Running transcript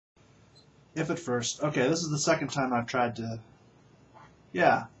If at first. Okay, this is the second time I've tried to.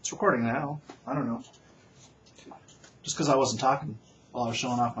 Yeah, it's recording now. I don't know. Just because I wasn't talking while I was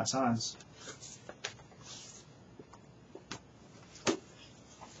showing off my signs.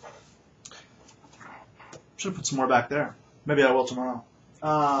 Should have put some more back there. Maybe I will tomorrow.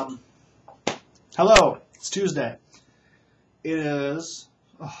 Hello, it's Tuesday. It is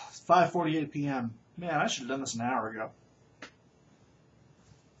 5:48 p.m. Man, I should have done this an hour ago.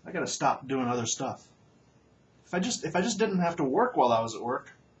 I gotta stop doing other stuff. If I just didn't have to work while I was at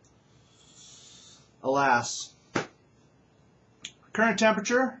work. Alas. Current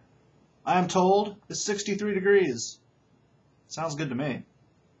temperature, I am told, is 63 degrees. Sounds good to me.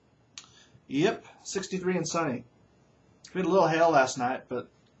 Yep, 63 and sunny. We had a little hail last night, but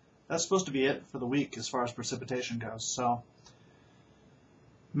that's supposed to be it for the week as far as precipitation goes. So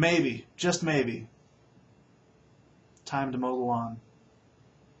maybe, just maybe, time to mow the lawn.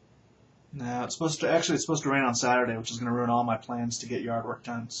 No, it's supposed to rain on Saturday, which is going to ruin all my plans to get yard work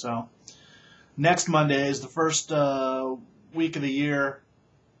done. So next Monday is the first week of the year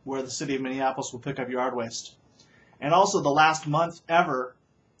where the city of Minneapolis will pick up yard waste. And also the last month ever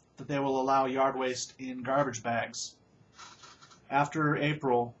that they will allow yard waste in garbage bags. After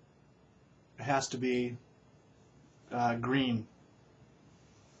April, it has to be green.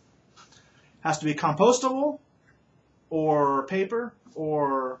 It has to be compostable or paper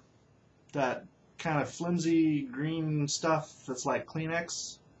or that kind of flimsy green stuff that's like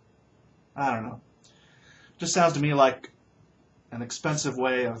Kleenex. I don't know. Just sounds to me like an expensive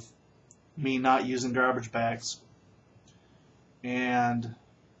way of me not using garbage bags. And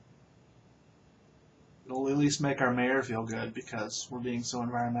it'll at least make our mayor feel good because we're being so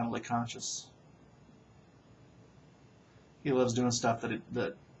environmentally conscious. He loves doing stuff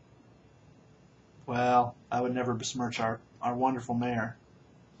that well, I would never besmirch our wonderful mayor.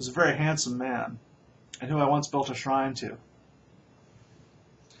 He's a very handsome man, and who I once built a shrine to.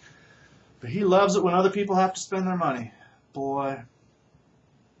 But he loves it when other people have to spend their money. Boy.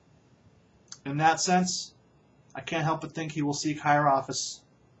 In that sense, I can't help but think he will seek higher office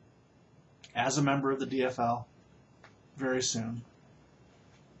as a member of the DFL very soon.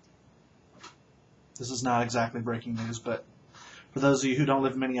 This is not exactly breaking news, but for those of you who don't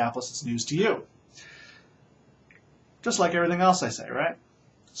live in Minneapolis, it's news to you. Just like everything else I say, right?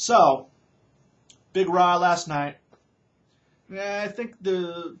 So, big raw last night. I think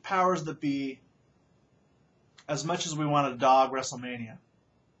the powers that be, as much as we want to dog WrestleMania,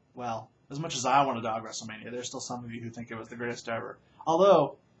 well, as much as I want to dog WrestleMania, there's still some of you who think it was the greatest ever.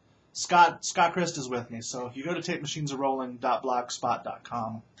 Although, Scott Christ is with me, so if you go to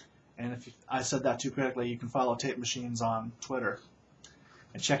tapemachinesarerolling.blogspot.com, and if I said that too critically, you can follow Tape Machines on Twitter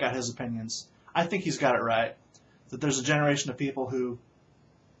and check out his opinions. I think he's got it right, that there's a generation of people who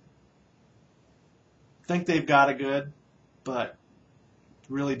think they've got it good, but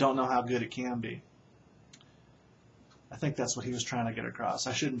really don't know how good it can be. I think that's what he was trying to get across.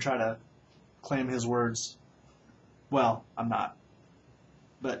 I shouldn't try to claim his words. Well, I'm not.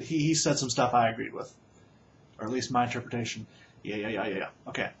 But he said some stuff I agreed with, or at least my interpretation. Yeah.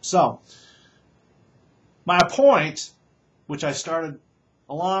 Okay, so my point, which I started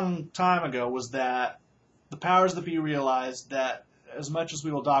a long time ago, was that the powers that be realized that as much as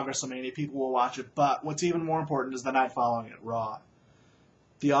we will dog WrestleMania, people will watch it, but what's even more important is the night following it, Raw.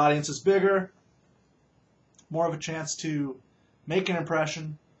 The audience is bigger, more of a chance to make an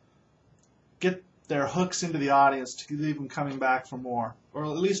impression, get their hooks into the audience to leave them coming back for more, or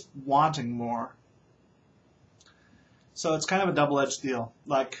at least wanting more. So it's kind of a double-edged deal.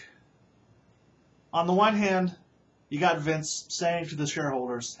 Like, on the one hand, you got Vince saying to the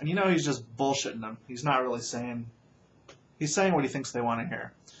shareholders, and you know he's just bullshitting them. He's not really saying... He's saying what he thinks they want to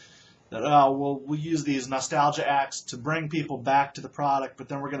hear. That, we'll use these nostalgia acts to bring people back to the product, but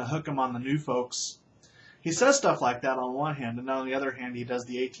then we're going to hook them on the new folks. He says stuff like that on one hand, and on the other hand, he does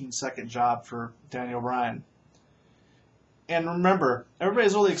the 18-second job for Daniel Bryan. And remember,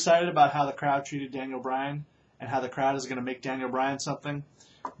 everybody's really excited about how the crowd treated Daniel Bryan and how the crowd is going to make Daniel Bryan something.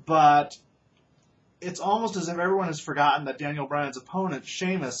 But it's almost as if everyone has forgotten that Daniel Bryan's opponent,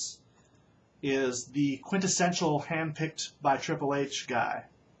 Sheamus, is the quintessential handpicked by Triple H guy.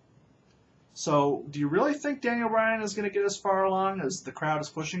 So, do you really think Daniel Bryan is going to get as far along as the crowd is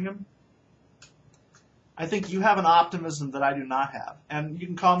pushing him? I think you have an optimism that I do not have. And you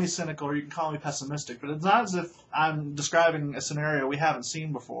can call me cynical or you can call me pessimistic, but it's not as if I'm describing a scenario we haven't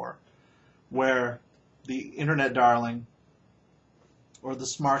seen before, where the internet darling or the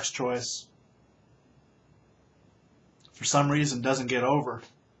Smarks choice for some reason doesn't get over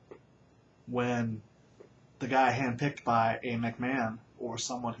when the guy handpicked by a McMahon or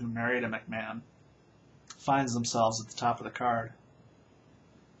someone who married a McMahon finds themselves at the top of the card.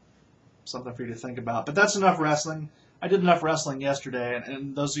 Something for you to think about. But that's enough wrestling. I did enough wrestling yesterday,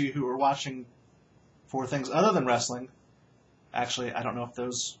 and those of you who are watching for things other than wrestling, actually, I don't know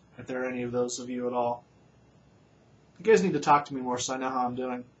if there are any of those of you at all. You guys need to talk to me more so I know how I'm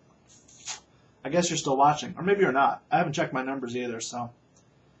doing. I guess you're still watching, or maybe you're not. I haven't checked my numbers either, so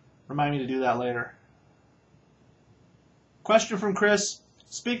remind me to do that later. Question from Chris.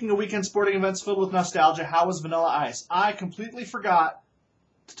 Speaking of weekend sporting events filled with nostalgia, how was Vanilla Ice? I completely forgot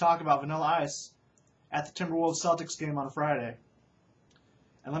to talk about Vanilla Ice at the Timberwolves Celtics game on Friday.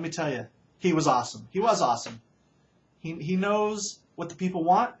 And let me tell you, he was awesome. He was awesome. He knows what the people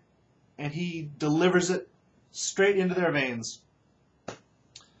want, and he delivers it straight into their veins.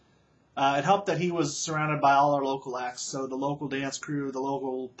 It helped that he was surrounded by all our local acts, so the local dance crew, the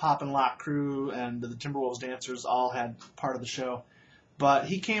local pop and lock crew, and the Timberwolves dancers all had part of the show. But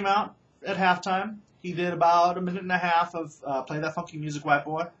he came out at halftime. He did about a minute and a half of Play That Funky Music, White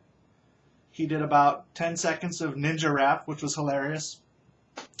Boy. He did about 10 seconds of Ninja Rap, which was hilarious.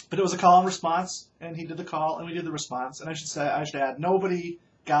 But it was a call and response, and he did the call, and we did the response. And I should add, nobody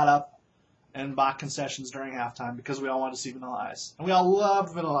got up and bought concessions during halftime because we all wanted to see Vanilla Ice. And we all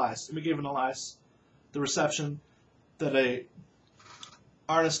loved Vanilla Ice. And we gave Vanilla Ice the reception that a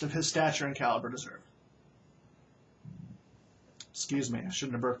artist of his stature and caliber deserved. Excuse me, I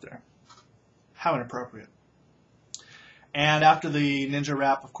shouldn't have burped there. How inappropriate. And after the Ninja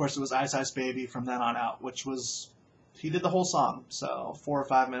Rap, of course, it was Ice Ice Baby from then on out, which was, he did the whole song, so 4 or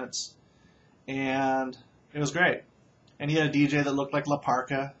 5 minutes. And it was great. And he had a DJ that looked like La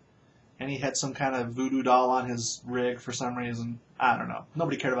Parka, and he had some kind of voodoo doll on his rig for some reason. I don't know.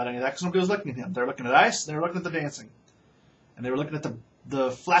 Nobody cared about any of that because nobody was looking at him. They were looking at Ice, they were looking at the dancing. And they were looking at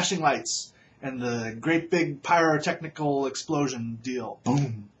the flashing lights and the great big pyrotechnical explosion deal.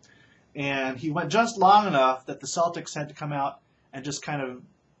 Boom. And he went just long enough that the Celtics had to come out and just kind of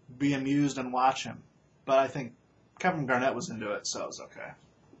be amused and watch him. But I think Kevin Garnett was into it, so it was okay.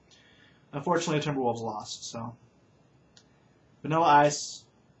 Unfortunately, the Timberwolves lost, so. Vanilla Ice,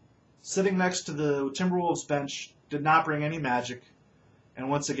 sitting next to the Timberwolves bench, did not bring any magic. And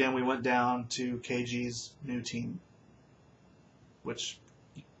once again, we went down to KG's new team, which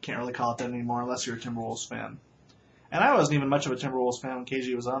you can't really call it that anymore unless you're a Timberwolves fan. And I wasn't even much of a Timberwolves fan when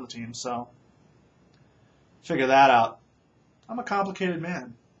KG was on the team, so figure that out. I'm a complicated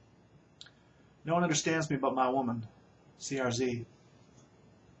man. No one understands me but my woman, CRZ.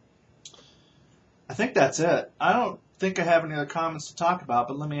 I think that's it. I don't think I have any other comments to talk about,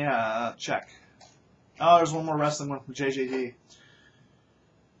 but let me check. Oh, there's one more wrestling one from JJD.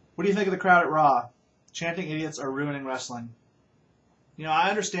 What do you think of the crowd at Raw? Chanting idiots are ruining wrestling. You know, I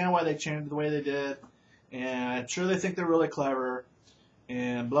understand why they chanted the way they did, and I'm sure they think they're really clever,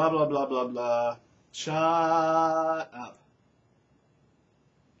 and blah, blah, blah, blah, blah. Shut up.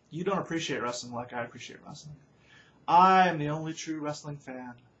 You don't appreciate wrestling like I appreciate wrestling. I am the only true wrestling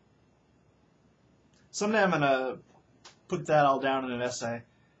fan. Someday I'm going to put that all down in an essay,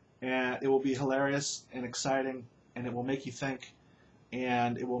 and it will be hilarious and exciting, and it will make you think,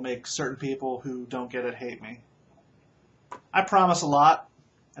 and it will make certain people who don't get it hate me. I promise a lot,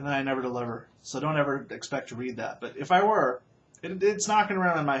 and then I never deliver, so don't ever expect to read that. But if I were, it's knocking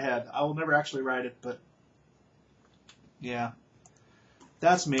around in my head. I will never actually write it, but yeah.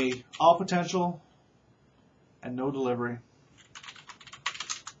 That's me. All potential and no delivery.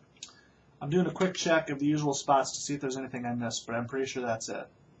 I'm doing a quick check of the usual spots to see if there's anything I missed, but I'm pretty sure that's it.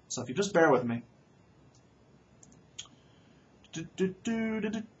 So if you just bear with me.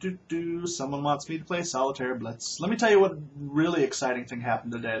 Someone wants me to play Solitaire Blitz. Let me tell you what really exciting thing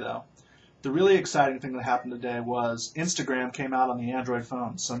happened today, though. The really exciting thing that happened today was Instagram came out on the Android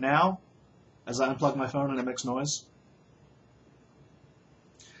phone. So now, as I unplug my phone and it makes noise,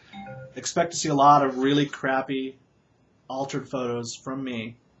 expect to see a lot of really crappy, altered photos from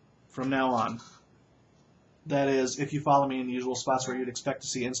me from now on. That is, if you follow me in the usual spots where you'd expect to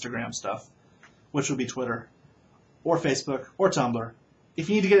see Instagram stuff, which would be Twitter, or Facebook, or Tumblr. If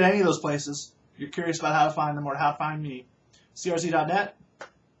you need to get in any of those places, you're curious about how to find them or how to find me, crz.net,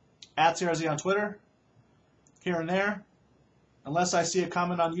 @CRZ on Twitter, here and there. Unless I see a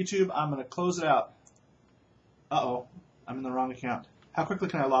comment on YouTube, I'm going to close it out. Uh-oh, I'm in the wrong account. How quickly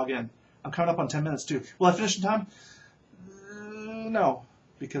can I log in? I'm coming up on 10 minutes, too. Will I finish in time? No,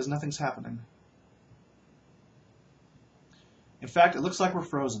 because nothing's happening. In fact, it looks like we're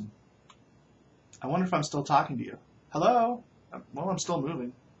frozen. I wonder if I'm still talking to you. Hello? Well, I'm still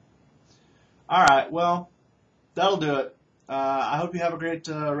moving. All right, well, that'll do it. I hope you have a great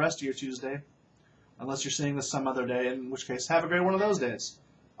rest of your Tuesday. unless you're seeing this some other day, in which case, have a great one of those days.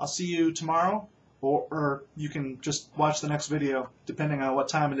 I'll see you tomorrow, or you can just watch the next video, depending on what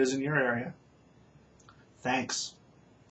time it is in your area. Thanks.